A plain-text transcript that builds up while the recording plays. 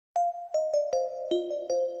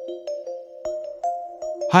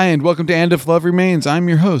Hi, and welcome to And If Love Remains. I'm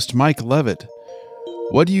your host, Mike Levitt.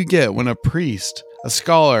 What do you get when a priest, a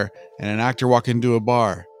scholar, and an actor walk into a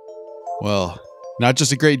bar? Well, not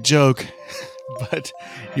just a great joke, but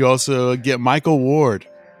you also get Michael Ward.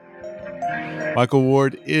 Michael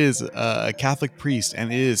Ward is a Catholic priest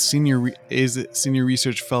and is senior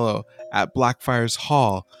research fellow at Blackfriars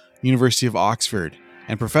Hall, University of Oxford,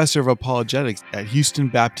 and professor of apologetics at Houston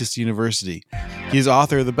Baptist University. He is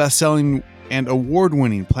author of the best-selling and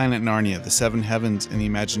award-winning Planet Narnia, The Seven Heavens and the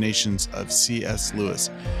Imaginations of C.S. Lewis.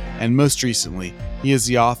 And most recently, he is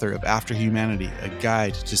the author of After Humanity, a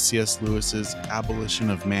guide to C.S. Lewis's Abolition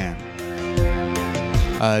of Man.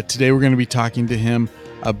 Today we're going to be talking to him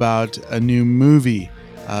about a new movie,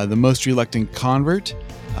 The Most Reluctant Convert,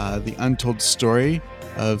 the untold story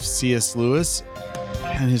of C.S. Lewis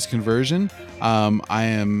and his conversion. I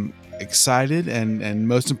am excited, and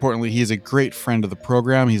most importantly, he is a great friend of the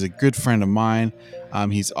program. He's a good friend of mine.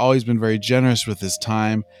 He's always been very generous with his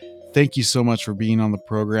time. Thank you so much for being on the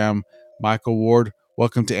program, Michael Ward.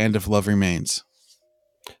 Welcome to And If Love Remains.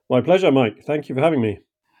 My pleasure, Mike. Thank you for having me.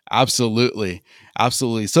 Absolutely.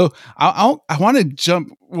 So I want to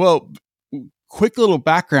jump. Well, quick little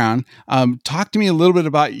background. Talk to me a little bit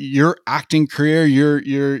about your acting career,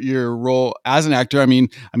 your role as an actor. I mean,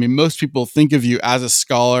 most people think of you as a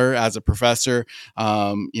scholar, as a professor,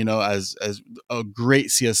 as a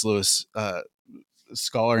great C.S. Lewis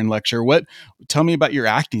scholar and lecturer. Tell me about your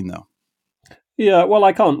acting, though. Yeah, well,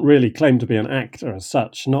 I can't really claim to be an actor as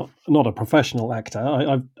such. Not a professional actor.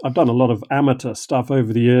 I've done a lot of amateur stuff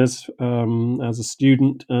over the years as a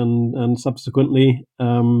student, and subsequently,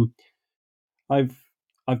 I've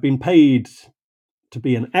been paid to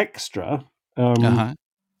be an extra.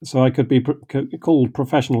 So I could be called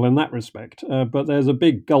professional in that respect. But there's a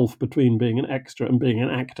big gulf between being an extra and being an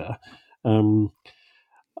actor.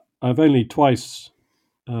 I've only twice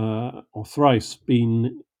or thrice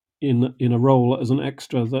been in a role as an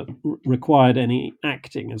extra that required any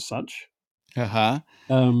acting as such. But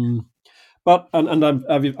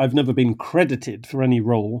I've never been credited for any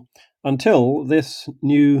role until this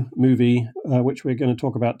new movie, which we're going to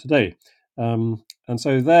talk about today. And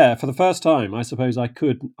so there, for the first time, I suppose I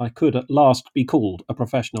could at last be called a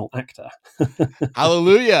professional actor.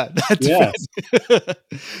 Hallelujah! That's yes.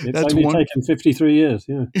 It's only taken 53 years.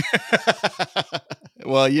 Yeah.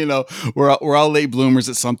 Well, we're all late bloomers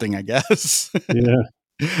at something, I guess. Yeah.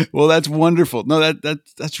 Well, that's wonderful. No,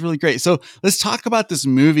 that's really great. So let's talk about this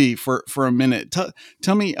movie for a minute.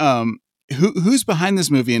 Tell me, who's behind this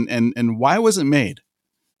movie and why was it made?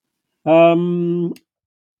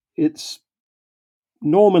 It's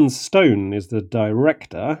Norman Stone is the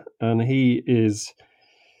director, and he is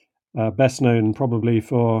best known probably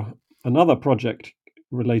for another project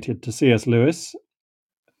related to C.S. Lewis.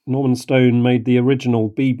 Norman Stone made the original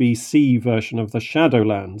BBC version of the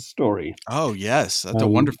Shadowlands story. Oh, yes. That's a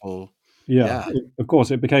wonderful... Yeah. Of course,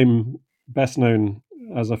 it became best known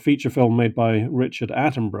as a feature film made by Richard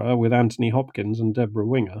Attenborough with Anthony Hopkins and Deborah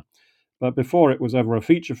Winger. But before it was ever a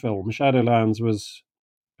feature film, Shadowlands was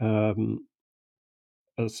a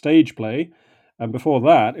stage play. And before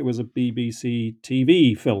that, it was a BBC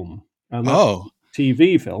TV film. And that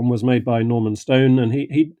TV film was made by Norman Stone, and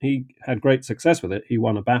he had great success with it. He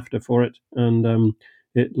won a BAFTA for it, and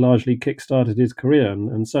it largely kick-started his career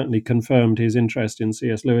and certainly confirmed his interest in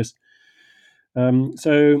C.S. Lewis.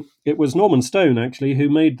 So it was Norman Stone, actually, who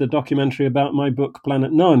made the documentary about my book,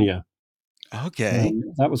 Planet Narnia. Okay.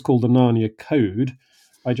 That was called The Narnia Code.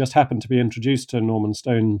 I just happened to be introduced to Norman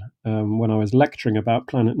Stone when I was lecturing about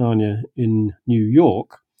Planet Narnia in New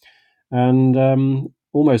York. And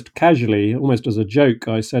almost casually, almost as a joke,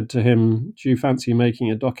 I said to him, "Do you fancy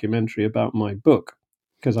making a documentary about my book?"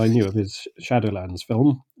 Because I knew of his Shadowlands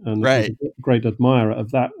film and was a great admirer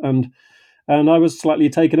of that. And I was slightly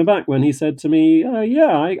taken aback when he said to me,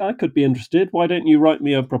 "Yeah, I could be interested. Why don't you write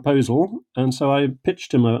me a proposal?" And so I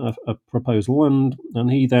pitched him a proposal, and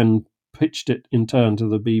he then pitched it in turn to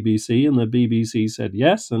the BBC, and the BBC said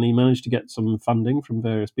yes, and he managed to get some funding from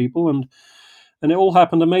various people, and it all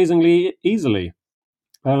happened amazingly easily.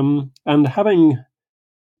 And having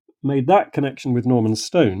made that connection with Norman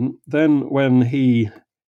Stone, then when he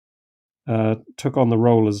took on the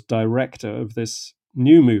role as director of this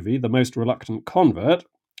new movie, The Most Reluctant Convert,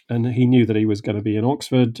 and he knew that he was going to be in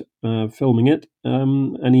Oxford filming it,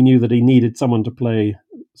 and he knew that he needed someone to play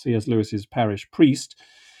C.S. Lewis's parish priest,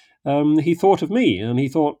 he thought of me, and he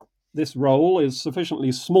thought, this role is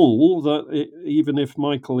sufficiently small that even if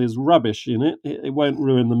Michael is rubbish in it, it won't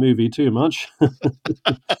ruin the movie too much.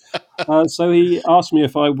 So he asked me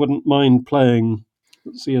if I wouldn't mind playing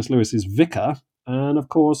C.S. Lewis's vicar, And of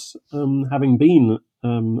course, having been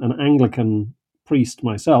an Anglican priest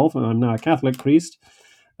myself, and I'm now a Catholic priest,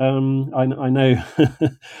 I know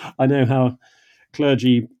I know how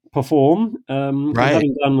clergy perform. And Right.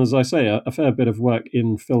 having done, as I say, a fair bit of work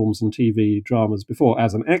in films and TV dramas before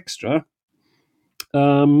as an extra,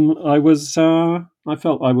 I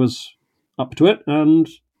felt I was up to it, and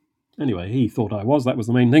anyway, he thought I was. That was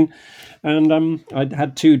the main thing. And I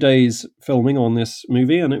had 2 days filming on this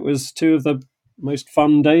movie, and it was two of the most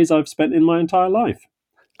fun days I've spent in my entire life.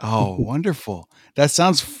 Oh, wonderful. That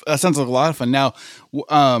sounds like a lot of fun. Now,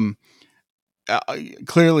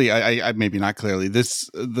 clearly, I maybe not clearly.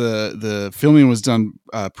 The filming was done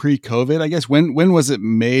pre-COVID, I guess. When was it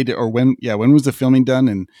made, or when was the filming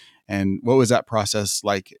done, and what was that process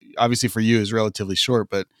like? Obviously, for you, is relatively short,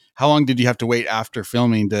 but how long did you have to wait after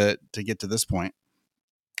filming to get to this point?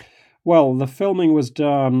 Well, the filming was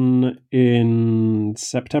done in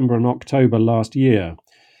September and October last year.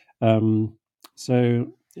 Um,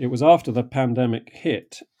 so it was after the pandemic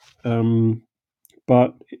hit. Um,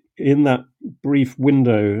 but in that brief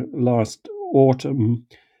window last autumn,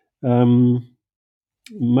 um,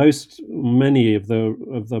 many of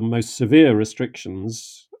the most severe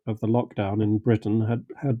restrictions of the lockdown in Britain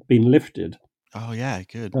had been lifted. Oh yeah,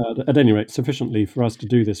 good. At any rate, sufficiently for us to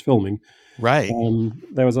do this filming. Right.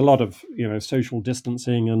 There was a lot of social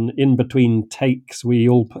distancing, and in between takes, we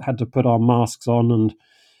all had to put our masks on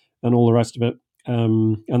and all the rest of it.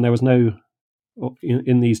 And there was no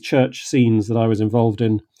in these church scenes that I was involved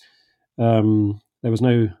in. There was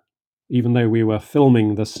no, even though we were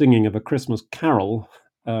filming the singing of a Christmas carol.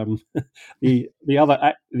 Um, the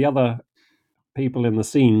other people in the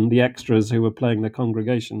scene, the extras who were playing the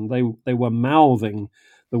congregation, they were mouthing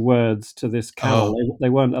the words to this carol. Oh, They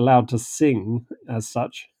weren't allowed to sing as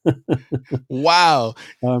such. wow.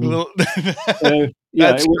 Um, Well, so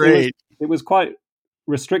yeah, that's great. it was quite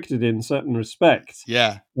restricted in certain respects,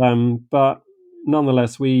 Yeah. but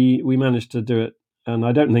nonetheless, we managed to do it, and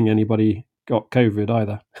I don't think anybody got COVID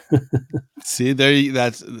either. See,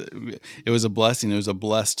 that's it was a blessing. It was a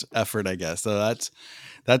blessed effort, I guess. So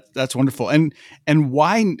that's wonderful. And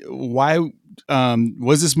why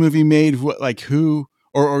was this movie made? Like who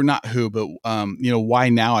or not who, but why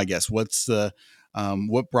now? I guess what's the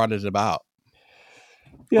what brought it about,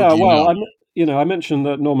 or Yeah, do you well, know? I mentioned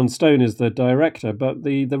that Norman Stone is the director, but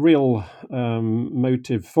the real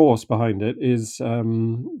motive force behind it is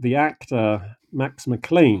the actor Max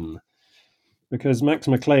McLean, because Max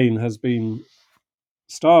McLean has been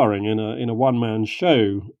starring in a one man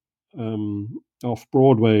show off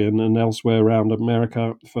Broadway and elsewhere around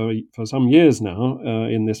America for some years now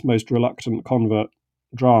in this Most Reluctant Convert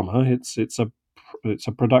drama. It's a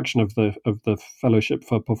production of the Fellowship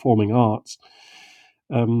for Performing Arts.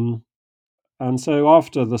 Um, and so,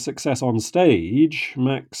 after the success on stage,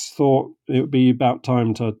 Max thought it would be about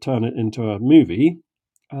time to turn it into a movie.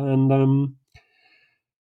 And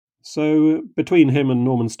so, between him and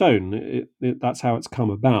Norman Stone, that's how it's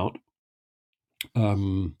come about.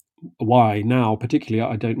 Um, why now, particularly,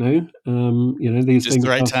 I don't know. These Just the things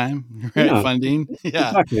right are, time, right? yeah, Funding, yeah,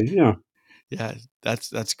 exactly, yeah. yeah.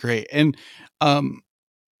 That's great. And um,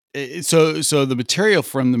 so the material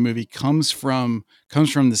from the movie comes from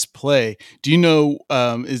this play. Do you know?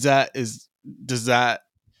 Does that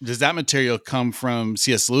material come from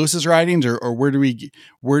C.S. Lewis's writings, or where do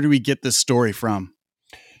we get this story from?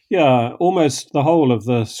 Yeah, almost the whole of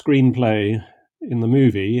the screenplay in the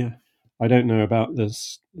movie. I don't know about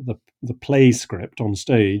the play script on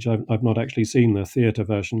stage. I've not actually seen the theatre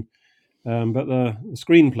version, but the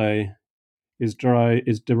screenplay is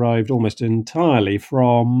derived almost entirely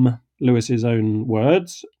from Lewis's own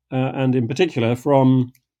words, and in particular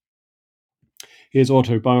from his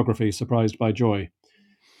autobiography, "Surprised by Joy."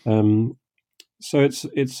 Um, so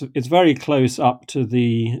it's very close up to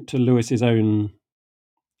Lewis's own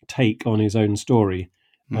take on his own story,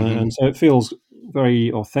 Hmm. and so it feels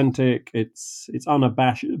very authentic. It's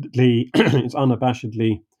unabashedly it's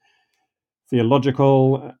unabashedly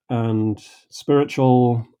theological and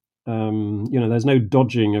spiritual. There's no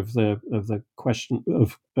dodging of the question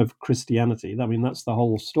of Christianity. I mean, that's the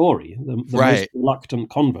whole story. The most Right. reluctant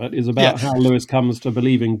convert is Yeah. about how Lewis comes to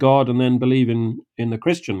believe in God and then believe in the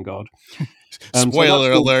Christian God. So that's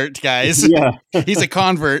Spoiler all. alert, guys. Yeah, He's a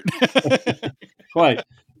convert. quite.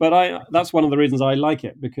 But that's one of the reasons I like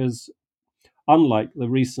it, because unlike the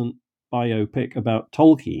recent biopic about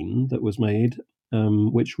Tolkien that was made,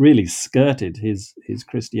 which really skirted his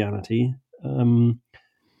Christianity,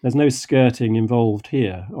 there's no skirting involved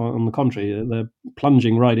here. On the contrary, they're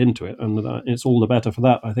plunging right into it, and it's all the better for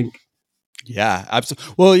that, I think. Yeah,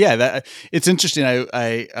 absolutely. Well, yeah, that it's interesting.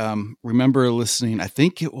 I remember listening. I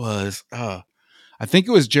think it was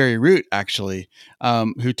Jerry Root actually,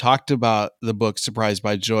 who talked about the book Surprised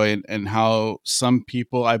by Joy, and how some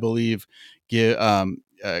people, I believe,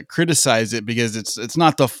 criticize it because it's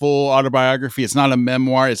not the full autobiography. It's not a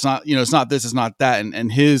memoir. It's not, it's not this. It's not that.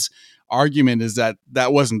 And his argument is that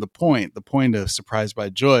that wasn't the point. The point of Surprised by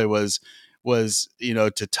Joy was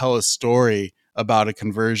to tell a story about a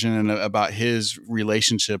conversion and about his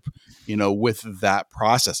relationship, with that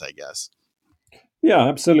process, I guess. Yeah,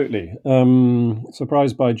 absolutely.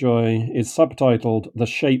 Surprised by Joy is subtitled The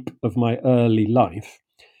Shape of My Early Life,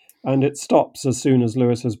 and it stops as soon as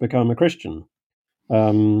Lewis has become a Christian,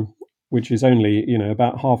 um, which is only,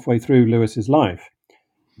 about halfway through Lewis's life.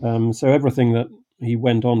 So everything that he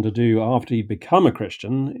went on to do after he'd become a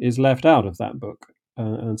Christian is left out of that book.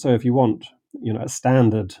 And so if you want, a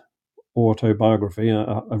standard autobiography,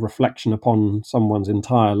 a reflection upon someone's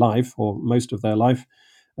entire life or most of their life,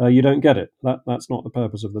 you don't get it. That's not the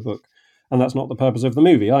purpose of the book, and that's not the purpose of the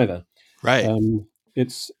movie either. Right. Um,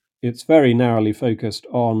 it's it's very narrowly focused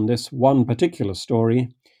on this one particular story.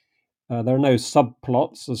 There are no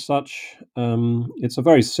subplots as such. It's a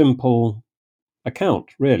very simple account,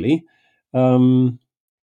 really, um,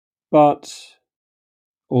 but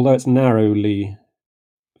although it's narrowly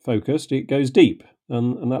focused, it goes deep,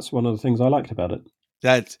 and that's one of the things I liked about it.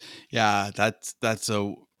 That yeah, that's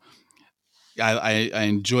a I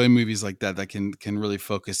enjoy movies like that that can really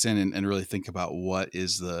focus in and really think about what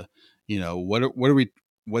is the, what are we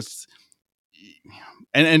what's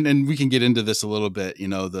and we can get into this a little bit,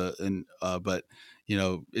 the and but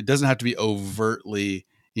it doesn't have to be overtly,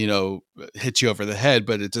 hit you over the head,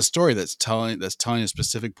 but it's a story that's telling a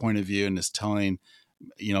specific point of view, and is telling,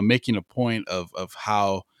 making a point of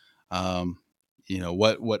how, um,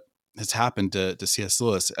 what has happened to C.S.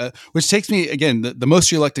 Lewis, which takes me again, the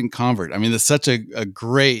most reluctant convert. I mean, that's such a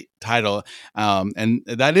great title, and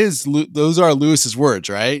those are Lewis's words,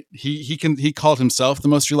 right? He called himself the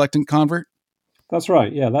most reluctant convert. That's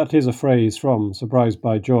right. Yeah, that is a phrase from Surprised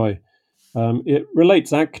by Joy. It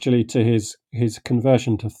relates actually to his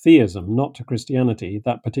conversion to theism, not to Christianity.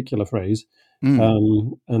 That particular phrase,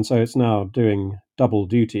 Mm. and so it's now doing double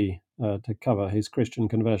duty to cover his Christian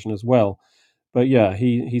conversion as well. But yeah,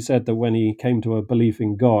 he said that when he came to a belief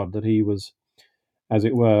in God, that he was, as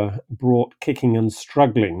it were, brought kicking and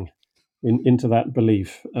struggling into that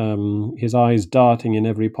belief. His eyes darting in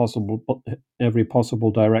every possible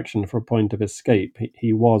direction for a point of escape.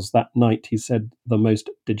 He was that night, he said, the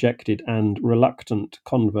most dejected and reluctant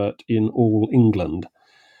convert in all England.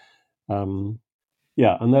 Um,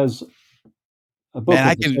 yeah, and there's a Man, book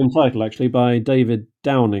I of the can. same title actually by David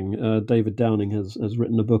Downing. David Downing has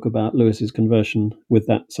written a book about Lewis's conversion with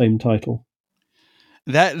that same title.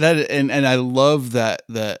 And I love that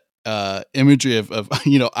imagery of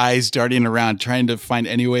eyes darting around trying to find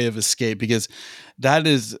any way of escape, because that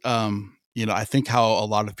is, I think how a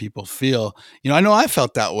lot of people feel. I know I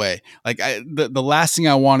felt that way. Like, the last thing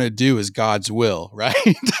I want to do is God's will, right?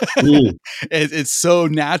 Mm, It's so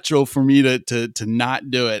natural for me to not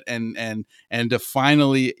do it, and to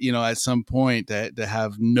finally, at some point, to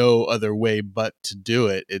have no other way but to do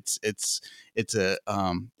it. It's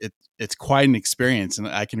quite an experience, and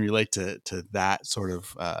I can relate to that sort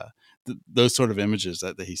of, those sort of images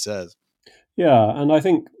that he says. yeah, and I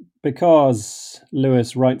think because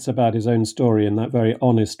Lewis writes about his own story in that very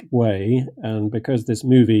honest way, and because this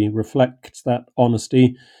movie reflects that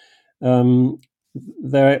honesty, um,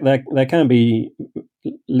 there can be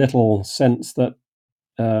little sense that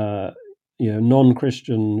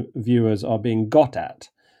non-Christian viewers are being got at.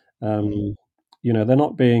 Um, they're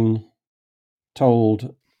not being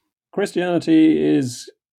told Christianity is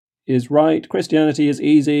right. Christianity is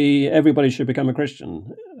easy. Everybody should become a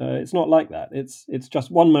Christian. It's not like that. It's just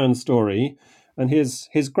one man's story, and his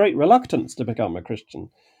great reluctance to become a Christian.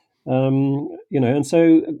 And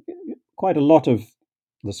so quite a lot of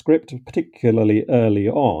the script, particularly early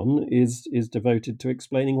on, is devoted to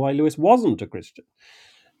explaining why Lewis wasn't a Christian.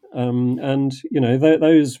 And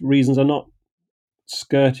those reasons are not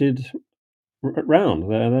skirted round.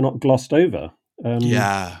 They're not glossed over. Um,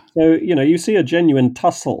 Yeah. so you see a genuine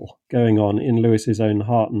tussle going on in Lewis's own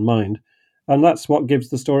heart and mind, and that's what gives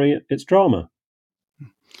the story its drama.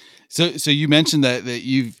 So you mentioned that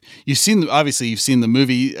you've seen obviously you've seen the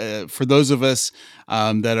movie. For those of us,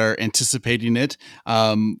 that are anticipating it,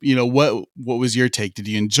 what was your take? Did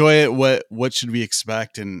you enjoy it? What should we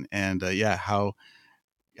expect? And yeah, how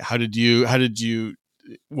did you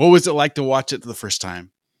what was it like to watch it the first time?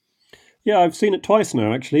 Yeah, I've seen it twice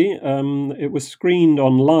now, actually. It was screened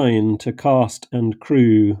online to cast and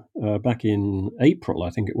crew back in April,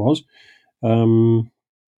 I think it was. Um,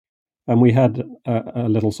 and we had a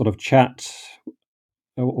little sort of chat,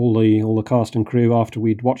 all the cast and crew after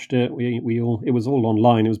we'd watched it. We all it was all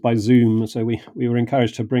online. It was by Zoom, so we were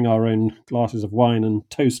encouraged to bring our own glasses of wine and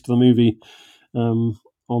toast the movie um,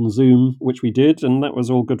 on Zoom, which we did, and that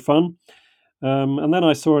was all good fun. And then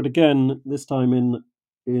I saw it again, this time in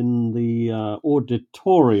the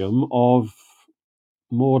auditorium of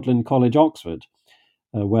Magdalen College, Oxford,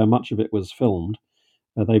 where much of it was filmed.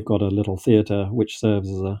 They've got a little theatre which serves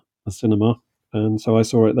as a cinema, and so I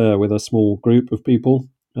saw it there with a small group of people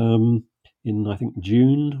um, in, I think,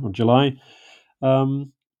 June or July.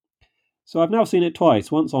 Um, so I've now seen it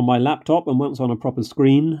twice, once on my laptop and once on a proper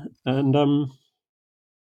screen, and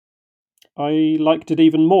I liked it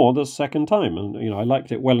even more the second time. And I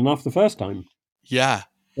liked it well enough the first time, Yeah.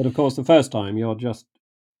 but of course, the first time you're just,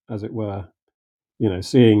 as it were,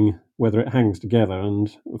 seeing whether it hangs together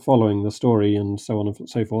and following the story and so on and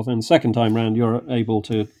so forth. And second time round, you're able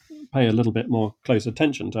to pay a little bit more close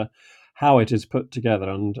attention to how it is put together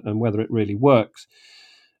and whether it really works.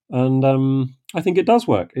 And I think it does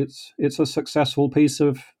work. It's a successful piece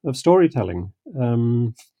of storytelling.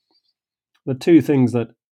 The two things that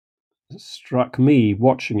struck me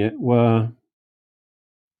watching it were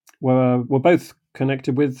both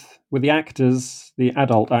connected with the actors, the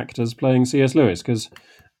adult actors playing C.S. Lewis, because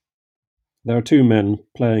there are two men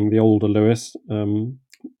playing the older Lewis.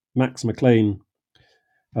 Max McLean,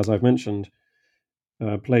 as I've mentioned,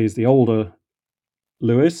 plays the older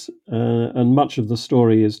Lewis, and much of the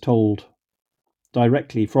story is told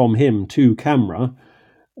directly from him to camera.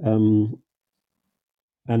 Um,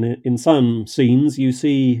 and in some scenes, you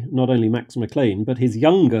see not only Max McLean, but his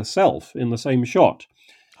younger self in the same shot.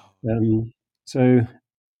 Um, so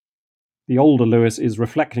the older Lewis is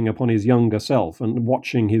reflecting upon his younger self and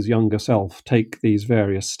watching his younger self take these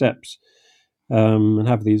various steps and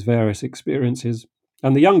have these various experiences.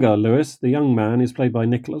 And the younger Lewis, the young man, is played by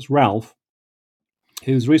Nicholas Ralph,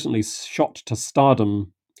 who's recently shot to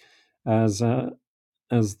stardom as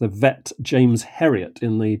as the vet James Herriot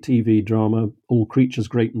in the TV drama All Creatures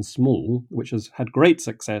Great and Small, which has had great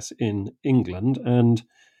success in England and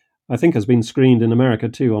I think has been screened in America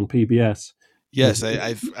too on PBS. Yes,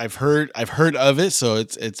 I've heard of it, so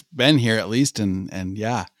it's been here at least, and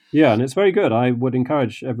yeah. Yeah, and it's very good. I would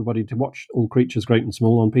encourage everybody to watch All Creatures Great and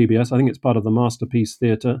Small on PBS. I think it's part of the Masterpiece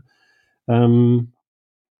Theatre. Um,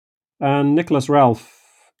 and Nicholas Ralph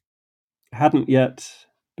hadn't yet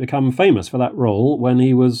become famous for that role when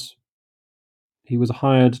he was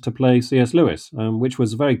hired to play C.S. Lewis, which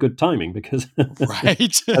was very good timing because Right.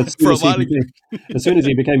 as soon For a as he lot of became as soon as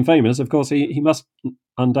he became famous, of course, he must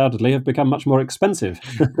undoubtedly have become much more expensive.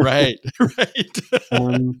 right. Right.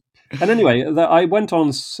 Um, and anyway, I went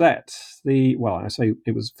on set. I say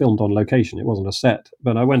it was filmed on location. It wasn't a set,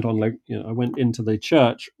 but I went I went into the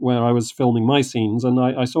church where I was filming my scenes, and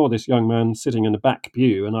I saw this young man sitting in a back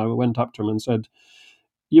pew, and I went up to him and said,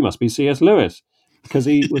 "You must be C.S. Lewis," because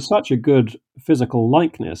he was such a good physical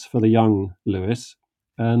likeness for the young Lewis.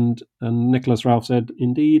 And Nicholas Ralph said,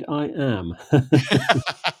 "Indeed, I am."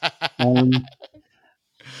 um,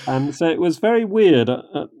 and so it was very weird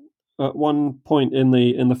at one point in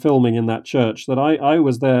the filming in that church that I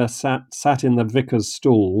was there sat in the vicar's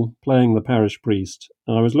stool playing the parish priest,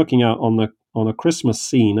 and I was looking out on a Christmas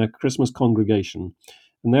scene, a Christmas congregation,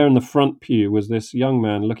 and there in the front pew was this young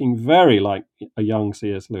man looking very like a young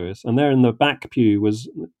C.S. Lewis, and there in the back pew was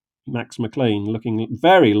Max McLean looking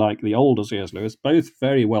very like the older C.S. Lewis, both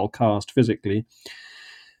very well cast physically,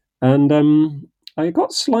 and I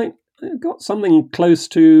got something close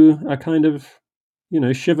to a kind of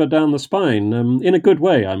shiver down the spine, in a good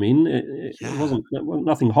way. I mean, it Yeah. wasn't there was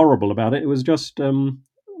nothing horrible about it. It was just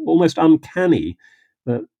almost uncanny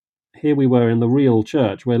that here we were in the real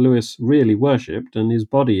church where Lewis really worshipped, and his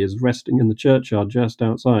body is resting in the churchyard just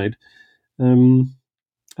outside. Um,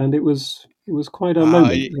 and it was quite a Wow.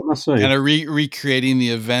 moment, I must say. Kind of recreating the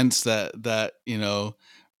events that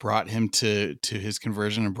brought him to his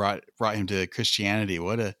conversion and brought him to Christianity.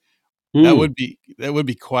 What a Mm. that would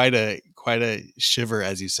be quite a shiver,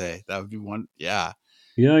 as you say. That would be one. Yeah.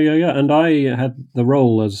 Yeah, yeah, yeah. And I had the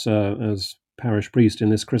role as parish priest in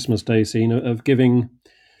this Christmas Day scene of giving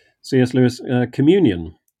C.S. Lewis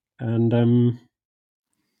communion, and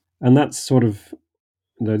that's sort of,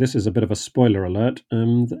 though this is a bit of a spoiler alert.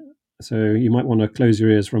 So you might want to close your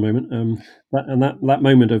ears for a moment. That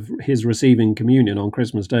moment of his receiving communion on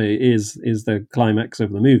Christmas Day is the climax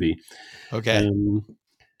of the movie. Okay. Um,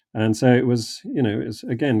 and so it was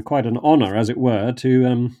again quite an honor, as it were,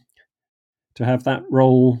 to have that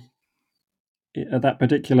role at that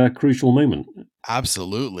particular crucial moment.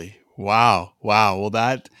 Absolutely. Wow. Wow. Well,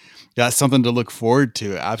 that's something to look forward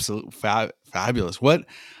to. Absolutely fabulous. What,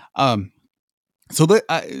 um, so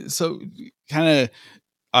kind of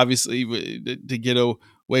obviously to get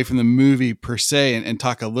away from the movie per se and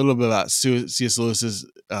talk a little bit about C.S. Lewis's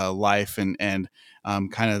life and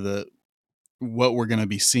kind of what we're going to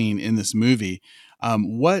be seeing in this movie.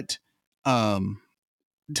 What um,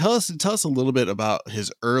 tell us a little bit about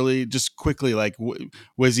his early, just quickly, like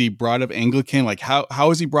was he brought up Anglican? Like how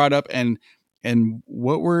was he brought up, and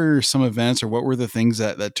what were some events or what were the things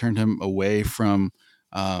that turned him away from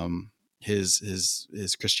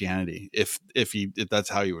his Christianity, if that's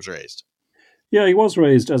how he was raised? Yeah, he was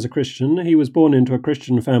raised as a Christian. He was born into a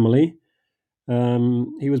Christian family.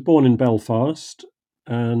 He was born in Belfast,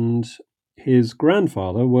 and his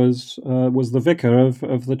grandfather was the vicar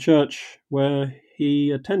of the church where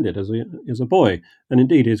he attended as a boy, and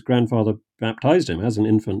indeed his grandfather baptized him as an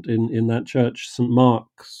infant in that church, St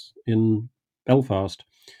Mark's in Belfast.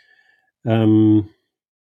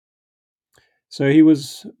 So he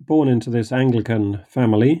was born into this Anglican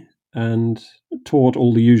family and taught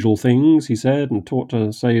all the usual things, he said, and taught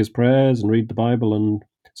to say his prayers and read the Bible and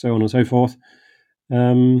so on and so forth.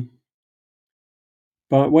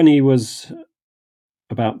 But when he was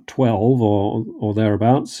about 12 or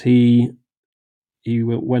thereabouts, he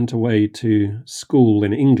went away to school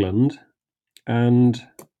in England, and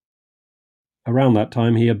around that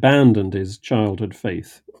time he abandoned his childhood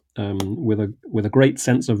faith with a great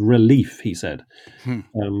sense of relief, he said. Hmm.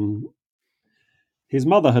 His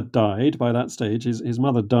mother had died by that stage. His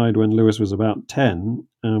mother died when Lewis was about 10,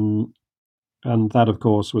 and that, of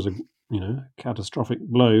course, was a catastrophic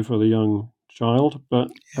blow for the young child.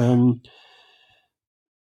 But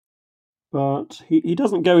he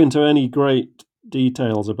doesn't go into any great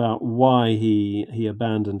details about why he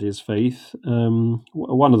abandoned his faith.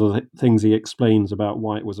 One of the things he explains about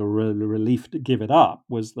why it was a relief to give it up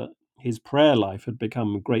was that his prayer life had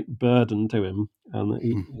become a great burden to him,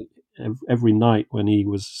 and every night when he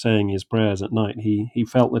was saying his prayers at night, he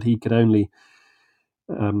felt that he could only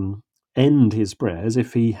end his prayers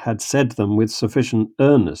if he had said them with sufficient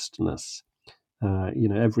earnestness.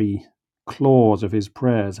 Every clause of his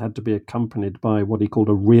prayers had to be accompanied by what he called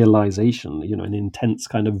a realization, an intense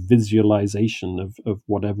kind of visualization of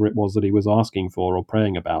whatever it was that he was asking for or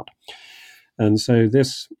praying about. And so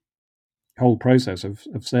this whole process of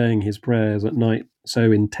saying his prayers at night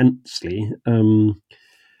so intensely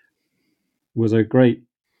was a great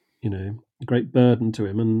burden to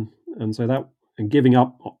him, and so that, and giving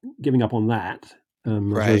up on that, as a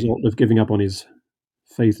Right. result of giving up on his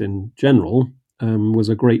faith in general, was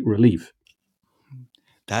a great relief.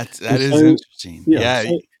 That And is so, interesting. yeah,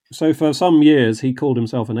 Yeah. so for some years he called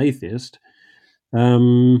himself an atheist,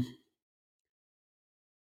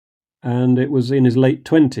 and it was in his late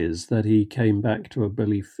 20s that he came back to a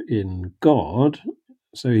belief in God.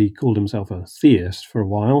 So he called himself a theist for a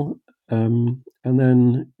while, and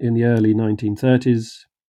then in the early 1930s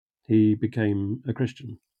he became a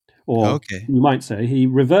Christian, or Okay. you might say he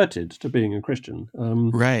reverted to being a Christian,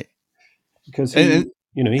 Right. because And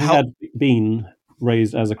he how had been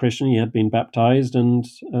raised as a Christian, he had been baptized, and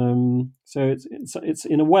so it's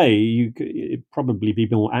in a way it'd probably be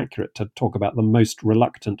more accurate to talk about the most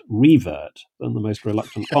reluctant revert than the most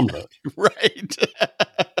reluctant convert. right.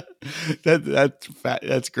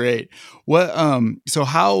 That's great. What so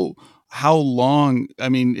how long, I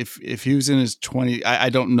mean, if he was in his 20s, I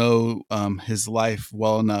don't know his life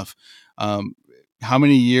well enough. Um how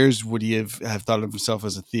many years would he have thought of himself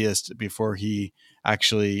as a theist before he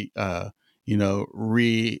actually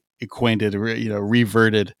reacquainted,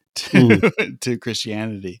 reverted Mm. to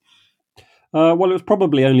Christianity? Well, it was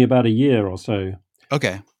probably only about a year or so.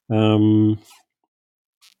 Okay. Um,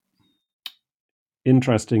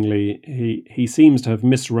 Interestingly, he seems to have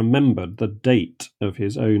misremembered the date of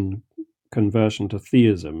his own conversion to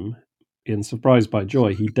theism. In Surprised by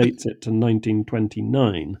Joy, he dates it to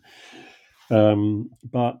 1929.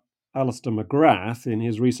 But Alistair McGrath, in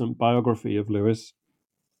his recent biography of Lewis,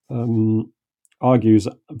 argues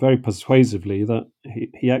very persuasively that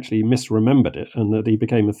he actually misremembered it and that he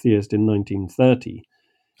became a theist in 1930.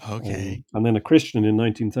 Okay. And then a Christian in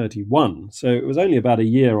 1931. So it was only about a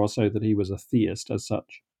year or so that he was a theist as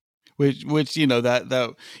such. Which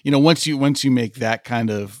that once you make that kind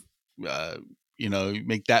of uh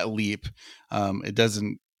make that leap, it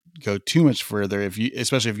doesn't go too much further, if you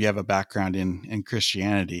especially if you have a background in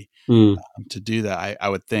Christianity, Mm. to do that. I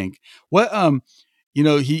would think. What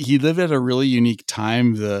he lived at a really unique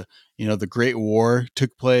time. The Great War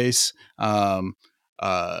took place.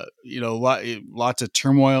 lots of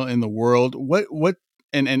turmoil in the world.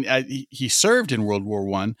 He served in World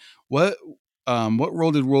War I. What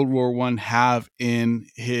role did World War I have in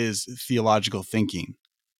his theological thinking?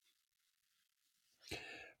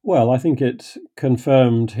 Well, I think it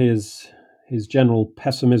confirmed his general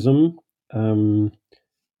pessimism, um,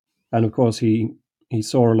 and of course he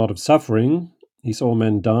saw a lot of suffering. He saw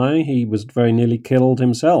men die. He was very nearly killed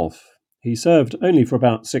himself. He served only for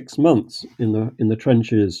about 6 months in the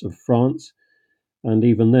trenches of France, and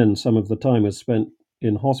even then, some of the time was spent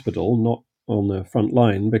in hospital, not on the front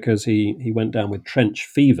line, because he went down with trench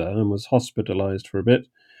fever and was hospitalized for a bit.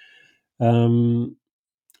 Um,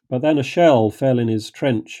 but then a shell fell in his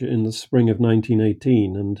trench in the spring of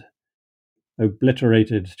 1918 and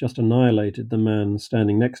obliterated, just annihilated the man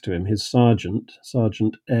standing next to him, his sergeant,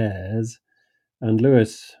 Sergeant Ayres. And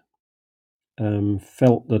Lewis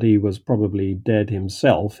felt that he was probably dead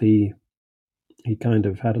himself. He kind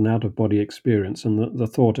of had an out of body experience, and the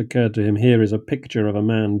thought occurred to him: here is a picture of a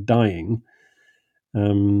man dying.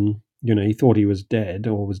 He thought he was dead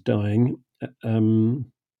or was dying,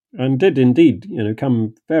 and did indeed,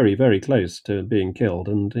 come very, very close to being killed.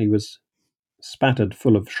 And he was spattered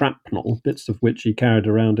full of shrapnel, bits of which he carried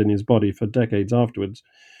around in his body for decades afterwards.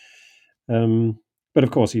 But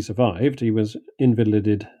of course, he survived. He was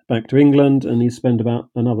invalided back to England, and he spent about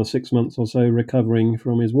another 6 months or so recovering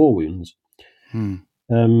from his war wounds.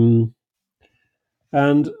 Um,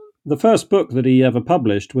 and the first book that he ever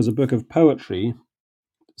published was a book of poetry,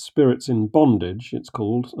 Spirits in Bondage, it's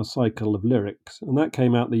called, A Cycle of Lyrics. And that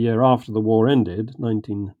came out the year after the war ended,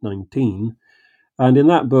 1919. And in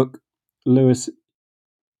that book, Lewis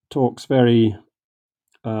talks very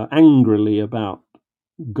angrily about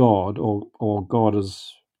God, or God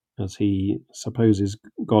as he supposes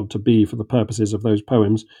God to be for the purposes of those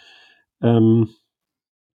poems.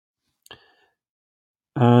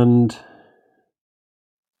 And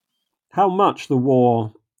how much the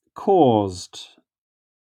war caused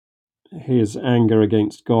his anger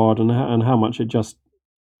against God, and how much it just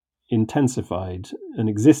intensified an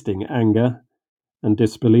existing anger and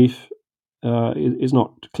disbelief is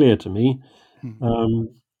not clear to me.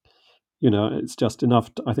 It's just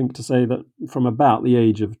enough, I think, to say that from about the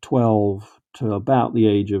age of 12 to about the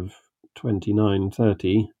age of 29,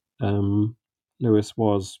 30, Lewis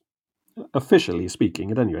was, officially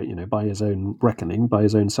speaking, at any rate, by his own reckoning, by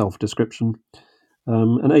his own self-description,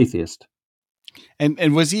 an atheist.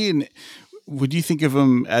 And was he would you think of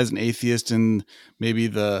him as an atheist in maybe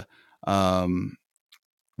the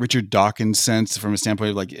Richard Dawkins sense, from a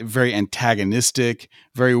standpoint of like very antagonistic,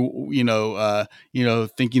 very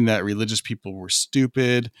thinking that religious people were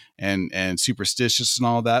stupid and superstitious and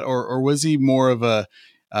all that, or was he more of a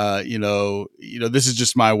this is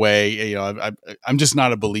just my way, I'm just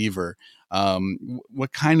not a believer?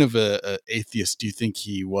 What kind of a atheist do you think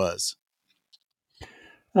he was?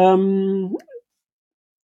 Um,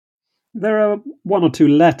 there are one or two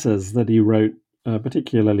letters that he wrote,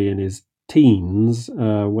 particularly in his teens,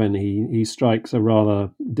 when he strikes a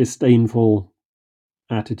rather disdainful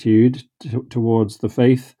attitude towards the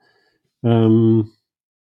faith. But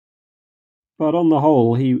on the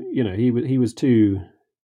whole, he was too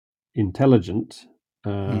intelligent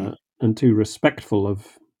and too respectful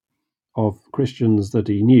of Christians that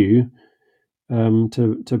he knew,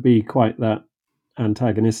 to be quite that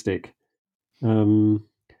antagonistic.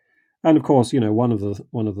 And of course, one of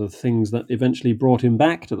the things that eventually brought him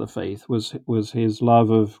back to the faith was his love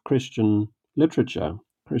of Christian literature,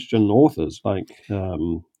 Christian authors like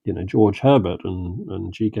George Herbert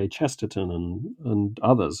and G.K. Chesterton and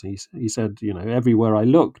others. He said, everywhere I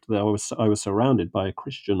looked, I was surrounded by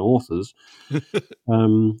Christian authors,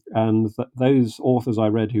 and those authors I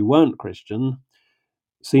read who weren't Christian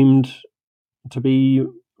seemed to be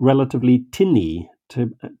relatively tinny, to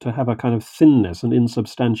have a kind of thinness and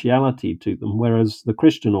insubstantiality to them, whereas the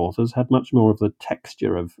Christian authors had much more of the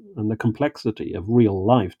texture of and the complexity of real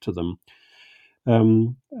life to them.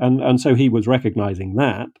 And so he was recognizing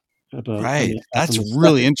that Right. at That's an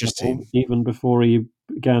really aesthetic level, interesting. even before he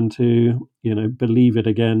began to believe it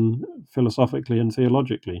again philosophically and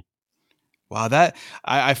theologically. Wow, that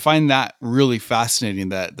I find that really fascinating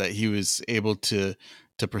that he was able to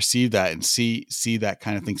perceive that and see that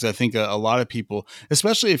kind of thing. So I think a lot of people,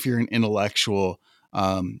 especially if you're an intellectual,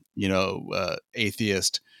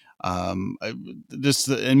 atheist, this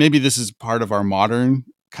and maybe this is part of our modern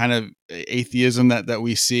kind of atheism that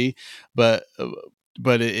we see, but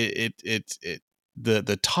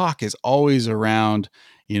the talk is always around,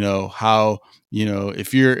 how,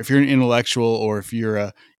 if you're an intellectual, or if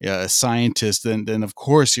you're a scientist, then of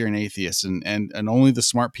course you're an atheist, and only the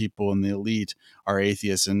smart people and the elite are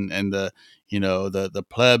atheists, and the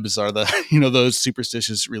plebs are the those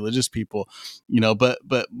superstitious religious people.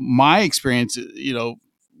 But my experience,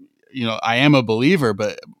 I am a believer,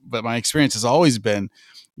 but my experience has always been,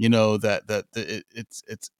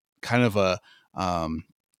 it's kind of a,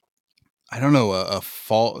 I don't know, a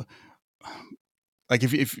fault. Like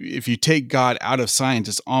if you take God out of science,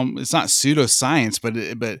 it's not pseudoscience, but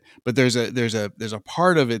there's a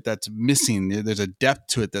part of it that's missing. There's a depth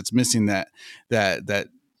to it that's missing. That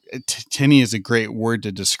tinny is a great word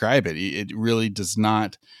to describe it. It really does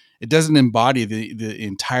not. It doesn't embody the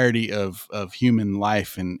entirety of human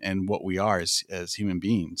life and what we are as human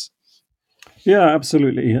beings. Yeah,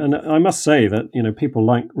 absolutely. And I must say that people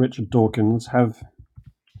like Richard Dawkins have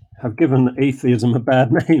given atheism a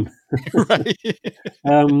bad name. Right.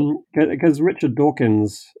 Because Richard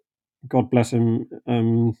Dawkins, God bless him,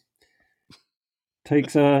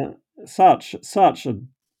 takes such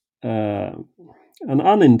an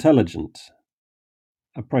unintelligent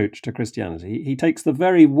approach to Christianity. He takes the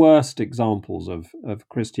very worst examples of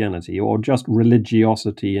Christianity, or just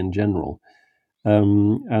religiosity in general,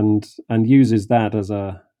 and uses that as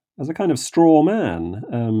a kind of straw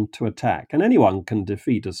man to attack. And anyone can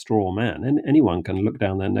defeat a straw man, and anyone can look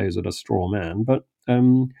down their nose at a straw man. But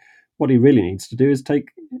what he really needs to do is to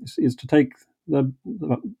take the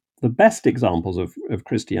best examples of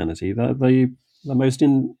Christianity, the most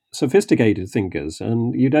sophisticated thinkers,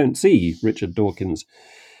 and you don't see Richard Dawkins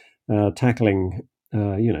tackling,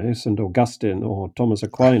 St. Augustine or Thomas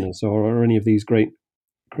Aquinas or any of these great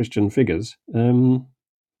Christian figures.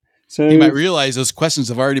 So You might realize those questions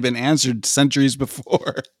have already been answered centuries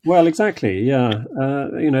before. Well, exactly, yeah.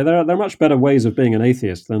 There are much better ways of being an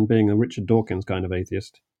atheist than being a Richard Dawkins kind of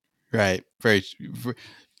atheist. Right. Very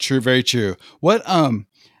true. Very true. What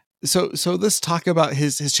So let's talk about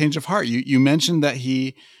his change of heart. You mentioned that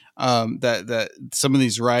he that some of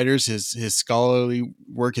these writers, his scholarly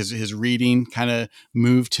work, his reading kind of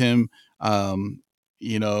moved him.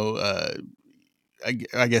 You know,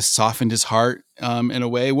 I guess softened his heart in a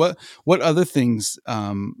way. What other things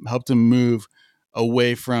helped him move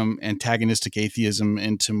away from antagonistic atheism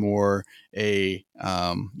into more a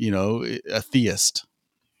a theist?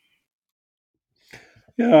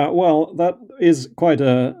 Yeah, well, that is quite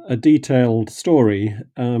a detailed story,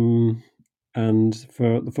 and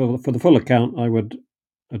for the full account, I would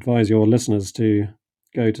advise your listeners to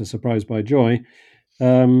go to Surprised by Joy.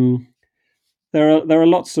 Um, there are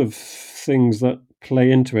lots of things that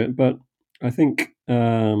play into it, but I think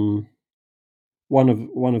one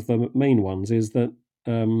of the main ones is that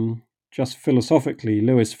just philosophically,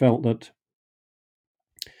 Lewis felt that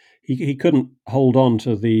he couldn't hold on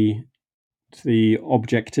to the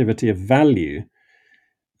objectivity of value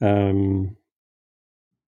um,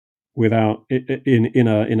 without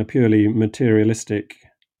in a purely materialistic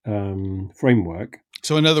framework.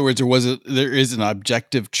 So, in other words, there is an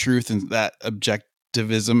objective truth, and that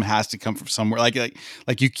objectivism has to come from somewhere. Like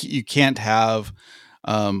you can't have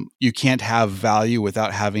value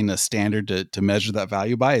without having a standard to measure that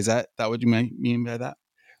value by. Is that what you mean by that?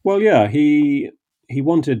 Well, yeah, he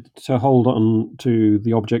wanted to hold on to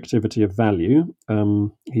the objectivity of value.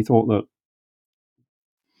 He thought that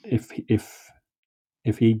if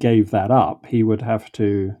he gave that up, he would have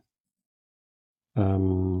to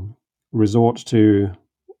resort to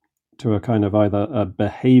a kind of either a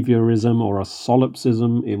behaviorism or a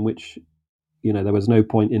solipsism, in which there was no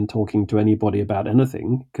point in talking to anybody about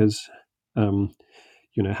anything, because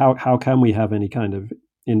how can we have any kind of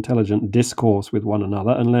intelligent discourse with one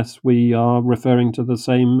another unless we are referring to the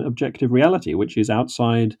same objective reality, which is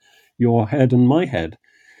outside your head and my head.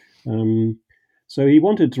 So he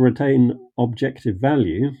wanted to retain objective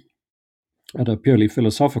value at a purely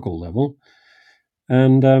philosophical level,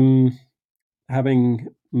 and having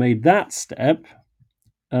made that step,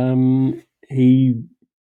 he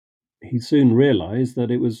soon realized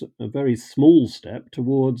that it was a very small step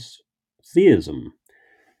towards theism.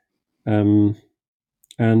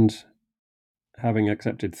 And having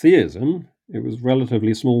accepted theism, it was a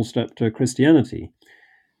relatively small step to Christianity.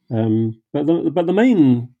 But the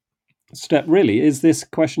main step really is this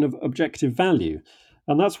question of objective value,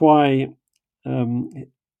 and that's why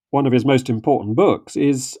one of his most important books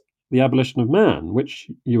is The Abolition of Man,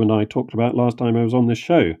 which you and I talked about last time I was on this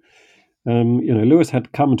show. Lewis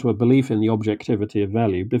had come to a belief in the objectivity of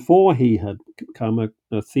value before he had become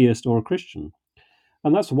a theist or a Christian.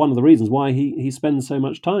 And that's one of the reasons why he spends so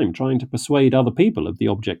much time trying to persuade other people of the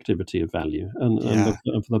objectivity of value and Yeah.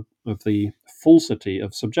 of the falsity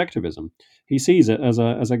of subjectivism. He sees it as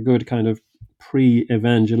a good kind of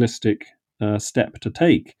pre-evangelistic step to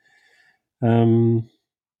take. And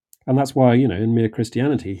that's why, in Mere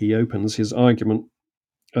Christianity, he opens his argument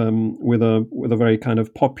with a very kind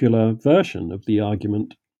of popular version of the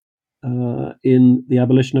argument in The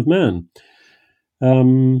Abolition of Man.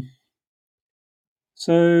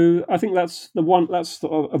 So I think that's the one.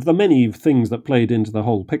 Of the many things that played into the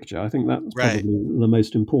whole picture. I think that's Right. probably the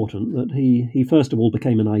most important. That he first of all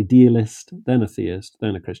became an idealist, then a theist,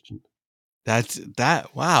 then a Christian.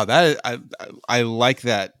 Wow. That I like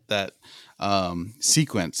that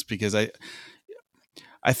sequence, because I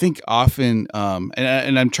think often,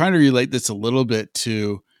 and I'm trying to relate this a little bit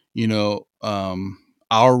to,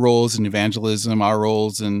 our roles in evangelism, our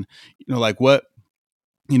roles in, like what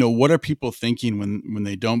are people thinking when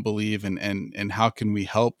they don't believe, and how can we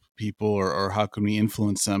help people, or how can we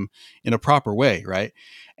influence them in a proper way, right?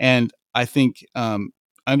 And I think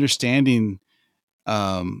understanding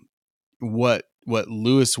what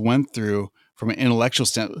Lewis went through from an intellectual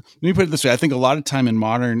standpoint. Let me put it this way: I think a lot of time in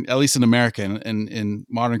modern, at least in America, and in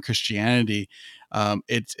modern Christianity,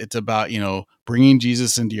 it's about bringing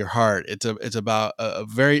Jesus into your heart. It's about a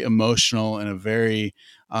very emotional and a very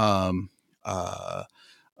uh,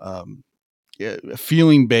 um,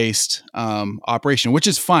 feeling based operation, which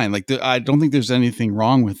is fine. Like I don't think there's anything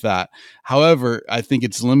wrong with that. However, I think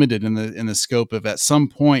it's limited in the scope of, at some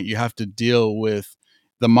point you have to deal with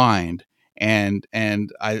the mind, and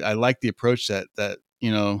I like the approach that that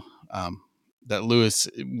Lewis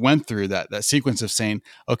went through, that sequence of saying,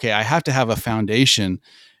 okay, I have to have a foundation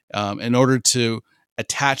in order to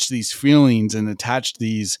attach these feelings and attach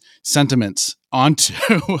these sentiments onto.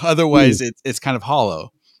 Mm. Otherwise, it's kind of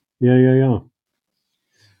hollow. Yeah.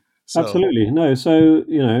 So Absolutely. No. So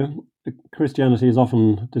Christianity is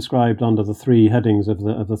often described under the three headings of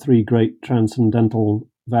the three great transcendental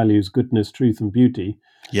values: goodness, truth, and beauty.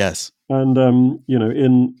 yes. And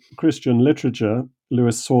in Christian literature,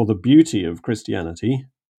 Lewis saw the beauty of Christianity,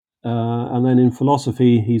 and then in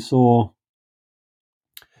philosophy, he saw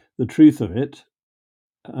the truth of it.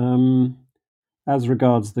 As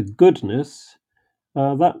regards the goodness,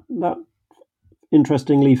 that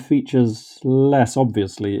interestingly features less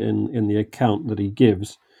obviously in the account that he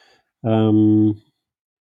gives. And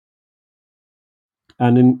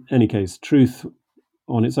in any case, truth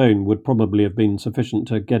on its own would probably have been sufficient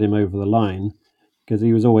to get him over the line, because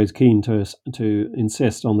he was always keen to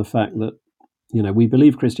insist on the fact that we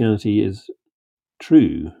believe Christianity is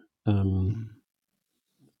true.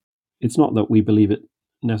 It's not that we believe it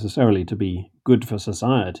necessarily to be good for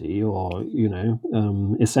society, or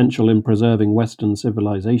essential in preserving Western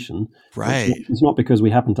civilization. Right. It's not because we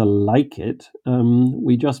happen to like it.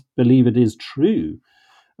 We just believe it is true,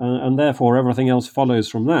 and therefore everything else follows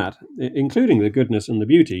from that, including the goodness and the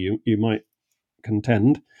beauty. You might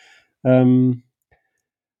contend.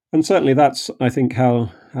 And certainly that's, I think,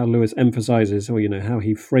 how Lewis emphasizes, or how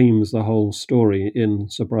he frames the whole story in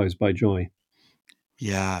Surprised by Joy.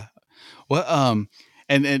 Yeah. Well,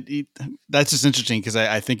 that's just interesting, because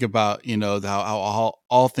I think about how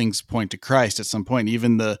all things point to Christ at some point.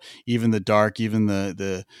 Even the dark, even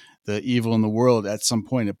the evil in the world, at some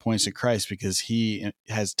point it points to Christ, because he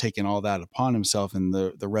has taken all that upon himself, and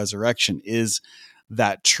the resurrection is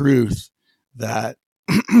that truth that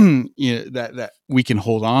that we can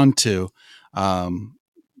hold on to,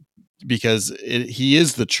 because he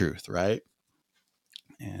is the truth, right?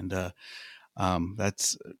 And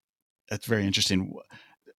that's very interesting.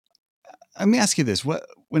 Let me ask you this: what,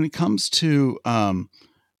 when it comes to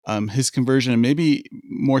his conversion, and maybe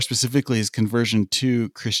more specifically his conversion to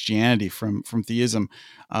Christianity from theism,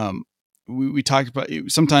 we talked about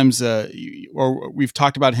sometimes, or we've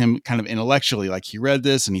talked about him kind of intellectually, like he read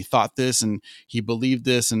this and he thought this and he believed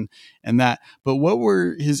this and that. But what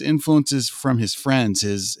were his influences from his friends,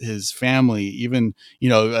 his family, even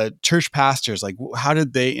church pastors? Like, how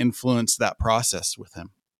did they influence that process with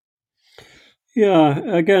him? Yeah,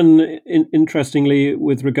 again, interestingly,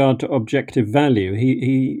 with regard to objective value,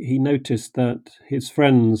 he noticed that his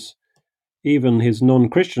friends, even his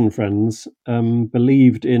non-Christian friends,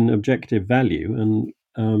 believed in objective value,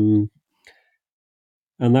 and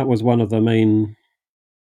that was one of the main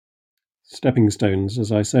stepping stones, as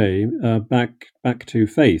I say, back to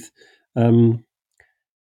faith. Um,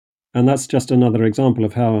 and that's just another example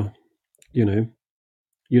of how you know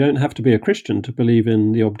you don't have to be a Christian to believe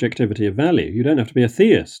in the objectivity of value. You don't have to be a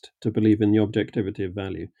theist to believe in the objectivity of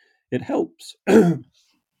value. It helps.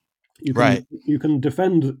 Right. You can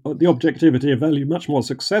defend the objectivity of value much more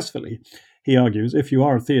successfully, he argues, if you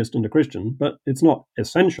are a theist and a Christian, but it's not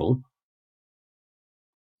essential.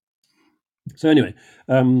 So anyway,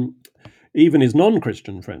 even his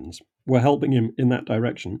non-Christian friends were helping him in that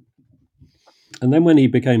direction. And then when he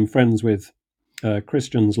became friends with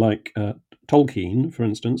Christians like Tolkien, for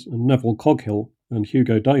instance, and Neville Coghill and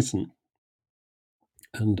Hugo Dyson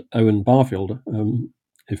and Owen Barfield,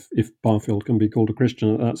 if Barfield can be called a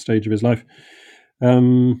Christian at that stage of his life,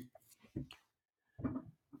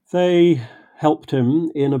 they helped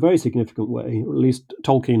him in a very significant way, or at least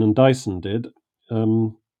Tolkien and Dyson did.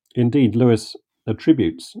 Indeed, Lewis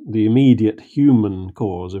attributes the immediate human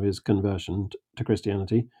cause of his conversion to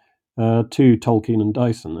Christianity to Tolkien and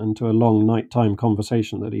Dyson, and to a long nighttime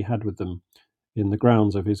conversation that he had with them in the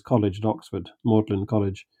grounds of his college at Oxford, Magdalen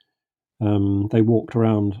College. They walked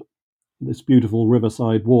around this beautiful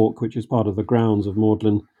riverside walk, which is part of the grounds of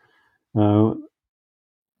Magdalen,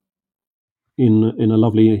 in a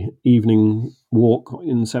lovely evening walk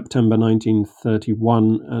in September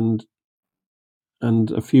 1931,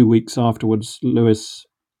 and a few weeks afterwards, Lewis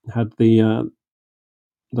had the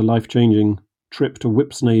life-changing trip to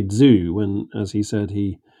Whipsnade Zoo, when, as he said,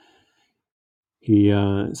 he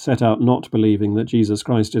set out not believing that Jesus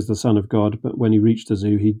Christ is the Son of God, but when he reached the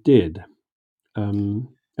zoo, he did.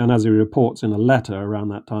 And as he reports in a letter around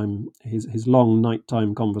that time, his long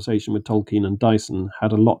nighttime conversation with Tolkien and Dyson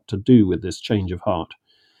had a lot to do with this change of heart.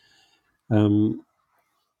 Now,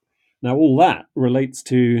 all that relates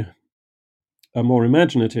to a more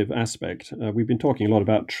imaginative aspect. We've been talking a lot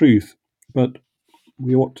about truth, but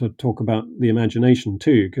we ought to talk about the imagination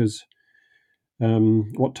too, because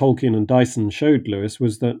what Tolkien and Dyson showed Lewis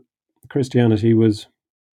was that Christianity was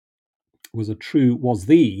the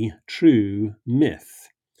true myth,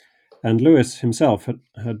 and Lewis himself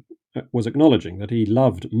was acknowledging that he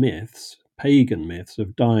loved myths, pagan myths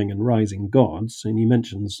of dying and rising gods, and he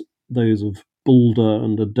mentions those of Balder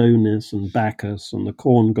and Adonis and Bacchus and the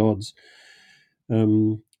corn gods,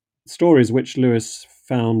 stories which Lewis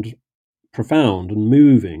found profound and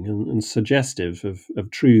moving and suggestive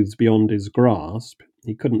of truths beyond his grasp.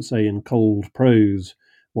 He couldn't say in cold prose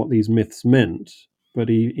what these myths meant, but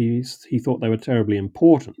he thought they were terribly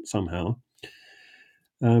important somehow.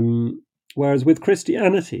 Whereas with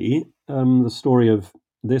Christianity, the story of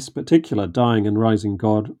this particular dying and rising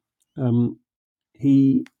God,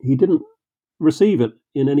 he didn't receive it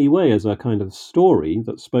in any way as a kind of story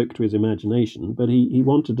that spoke to his imagination, but he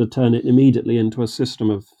wanted to turn it immediately into a system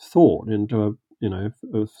of thought, into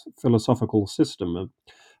a philosophical system,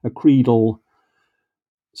 a creedal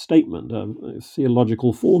statement,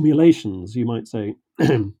 theological formulations, you might say.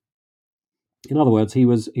 In other words, he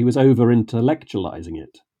was over intellectualizing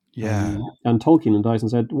it. Yeah. And Tolkien and Dyson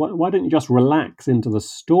said, why don't you just relax into the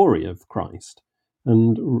story of Christ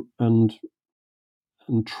and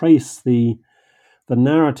trace the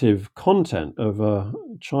narrative content of a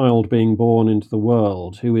child being born into the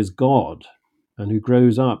world who is God and who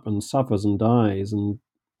grows up and suffers and dies and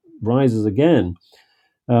rises again.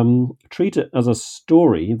 Treat it as a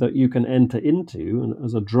story that you can enter into, and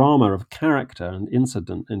as a drama of character and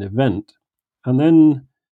incident and event. And then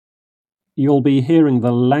you'll be hearing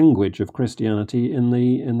the language of Christianity in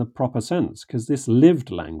the proper sense, because this lived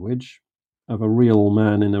language of a real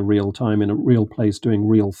man in a real time in a real place doing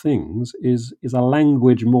real things is a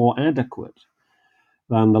language more adequate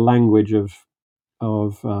than the language of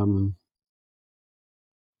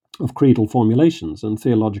creedal formulations and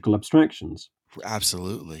theological abstractions.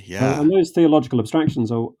 Absolutely, yeah. And those theological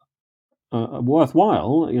abstractions are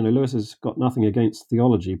worthwhile. Lewis has got nothing against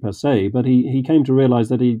theology per se, but he came to realize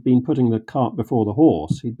that he'd been putting the cart before the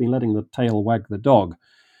horse. He'd been letting the tail wag the dog,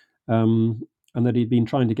 and that he'd been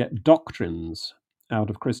trying to get doctrines out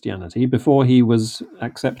of Christianity before he was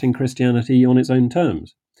accepting Christianity on its own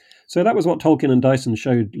terms. So that was what Tolkien and Dyson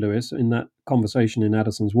showed Lewis in that conversation in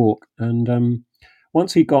Addison's Walk. And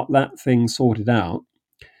once he got that thing sorted out,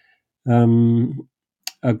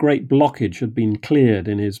 a great blockage had been cleared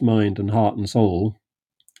in his mind and heart and soul.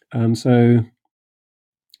 And so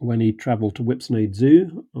when he travelled to Whipsnade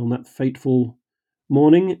Zoo on that fateful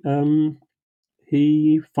morning,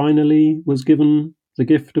 he finally was given the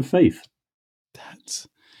gift of faith.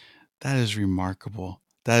 That is remarkable.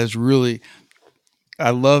 That is really, I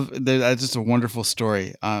love that. That's just a wonderful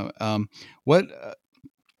story.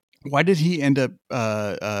 Why did he end up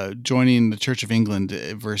joining the Church of England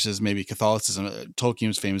versus maybe Catholicism? Tolkien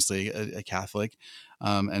was famously a Catholic,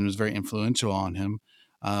 and was very influential on him.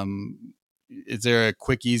 Is there a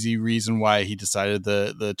quick, easy reason why he decided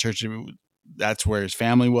the church, that's where his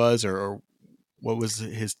family was, or what was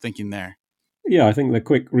his thinking there? Yeah, I think the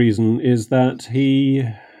quick reason is that he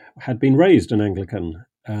had been raised an Anglican,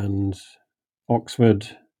 and Oxford,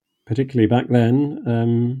 particularly back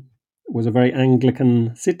then, was a very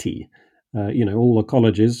Anglican city. All the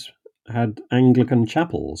colleges had Anglican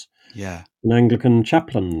chapels Yeah. and Anglican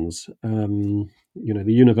chaplains. The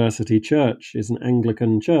university church is an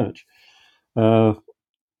Anglican church. Uh,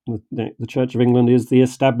 the Church of England is the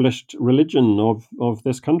established religion of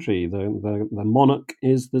this country. The monarch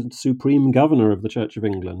is the supreme governor of the Church of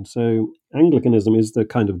England. So Anglicanism is the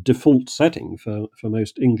kind of default setting for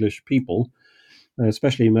most English people,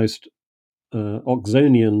 especially most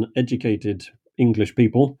Oxonian educated English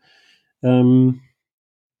people. Um,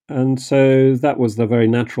 and so that was the very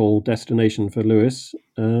natural destination for Lewis.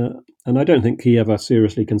 And I don't think he ever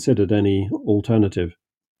seriously considered any alternative.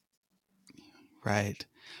 Right.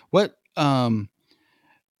 What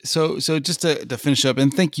so just to finish up,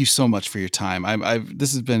 and thank you so much for your time. I've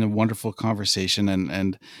this has been a wonderful conversation,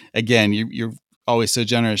 and again, you're always so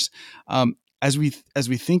generous. As we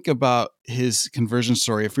think about his conversion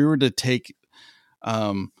story, if we were to take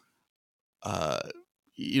um uh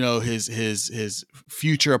his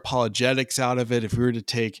future apologetics out of it, if we were to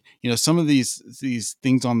take some of these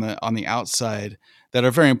things on the outside that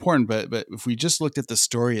are very important, but if we just looked at the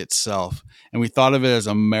story itself and we thought of it as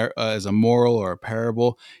a moral or a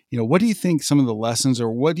parable, what do you think some of the lessons, or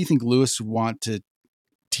what do you think Lewis would want to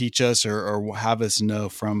teach us, or have us know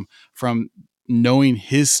from knowing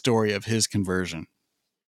his story of his conversion?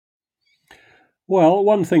 Well,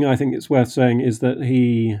 one thing I think it's worth saying is that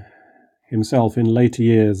he himself in later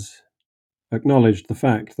years acknowledged the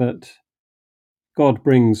fact that God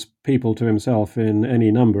brings people to himself in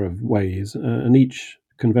any number of ways, and each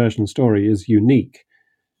conversion story is unique.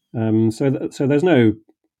 So there's no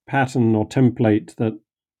pattern or template that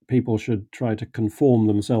people should try to conform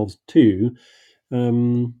themselves to.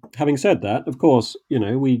 Having said that, of course,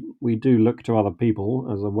 we do look to other people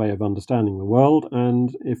as a way of understanding the world,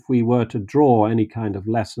 and if we were to draw any kind of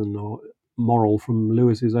lesson or moral from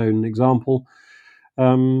Lewis's own example,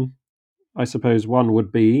 um, I suppose one would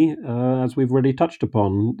be, as we've already touched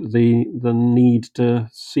upon, the need to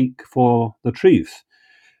seek for the truth,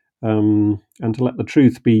 and to let the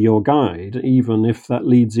truth be your guide, even if that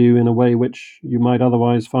leads you in a way which you might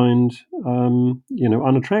otherwise find,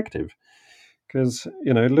 unattractive. Because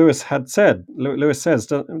Lewis says,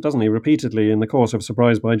 doesn't he, repeatedly in the course of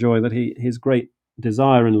Surprised by Joy, that his great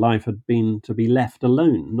desire in life had been to be left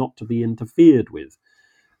alone, not to be interfered with,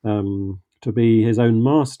 to be his own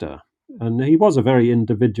master. And he was a very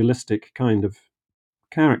individualistic kind of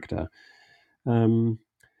character. Um,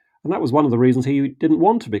 and that was one of the reasons he didn't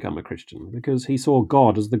want to become a Christian, because he saw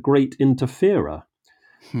God as the great interferer.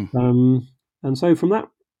 Hmm. Um, and so, from that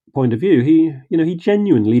point of view, he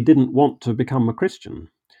genuinely didn't want to become a Christian,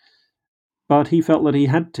 but he felt that he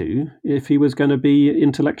had to if he was going to be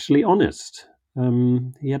intellectually honest.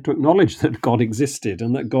 He had to acknowledge that God existed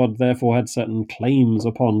and that God therefore had certain claims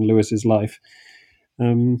upon Lewis's life.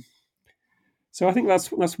 So I think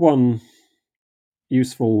that's one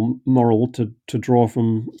useful moral to draw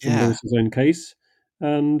from Yeah. Lewis's own case,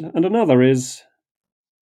 and another is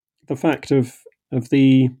the fact of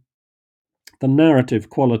the narrative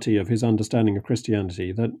quality of his understanding of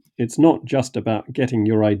Christianity. That it's not just about getting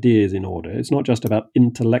your ideas in order. It's not just about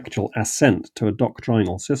intellectual assent to a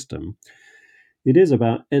doctrinal system. It is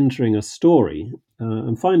about entering a story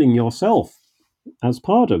and finding yourself as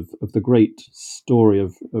part of the great story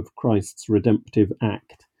of Christ's redemptive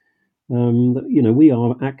act. We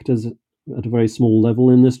are actors at a very small level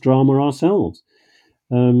in this drama ourselves.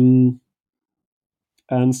 Um,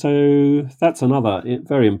 and so that's another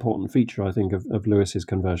very important feature, I think, of Lewis's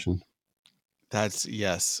conversion. That's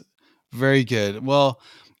yes. Very good. Well,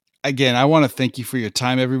 again, I want to thank you for your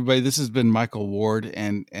time, everybody. This has been Michael Ward,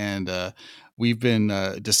 and we've been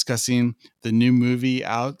discussing the new movie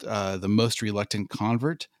out, "The Most Reluctant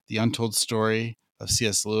Convert: The Untold Story of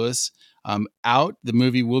C.S. Lewis." Out. The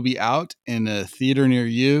movie will be out in a theater near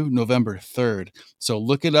you November 3rd. So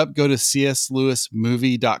look it up. Go to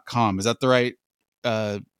cslewismovie.com. Is that the right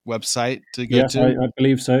website to go Yes, to? I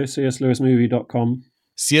believe so. cslewismovie.com.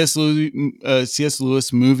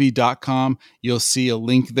 cslewismovie.com. You'll see a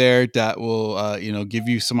link there that will give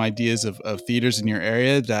you some ideas of theaters in your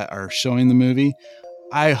area that are showing the movie.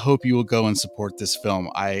 I hope you will go and support this film.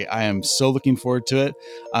 I am so looking forward to it.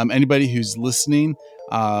 Anybody who's listening,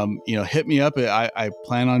 hit me up. I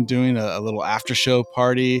plan on doing a little after show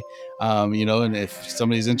party, and if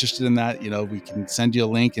somebody's interested in that, we can send you a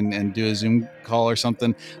link and do a Zoom call or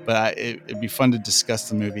something. But it'd be fun to discuss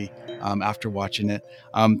the movie. after watching it.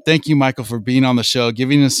 Thank you, Michael, for being on the show,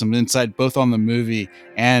 giving us some insight both on the movie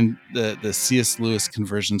and the C.S. Lewis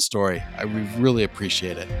conversion story. We really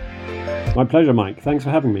appreciate it. My pleasure, Mike. Thanks for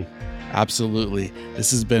having me. Absolutely.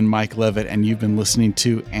 This has been Mike Levitt, and you've been listening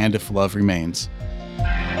to And If Love Remains.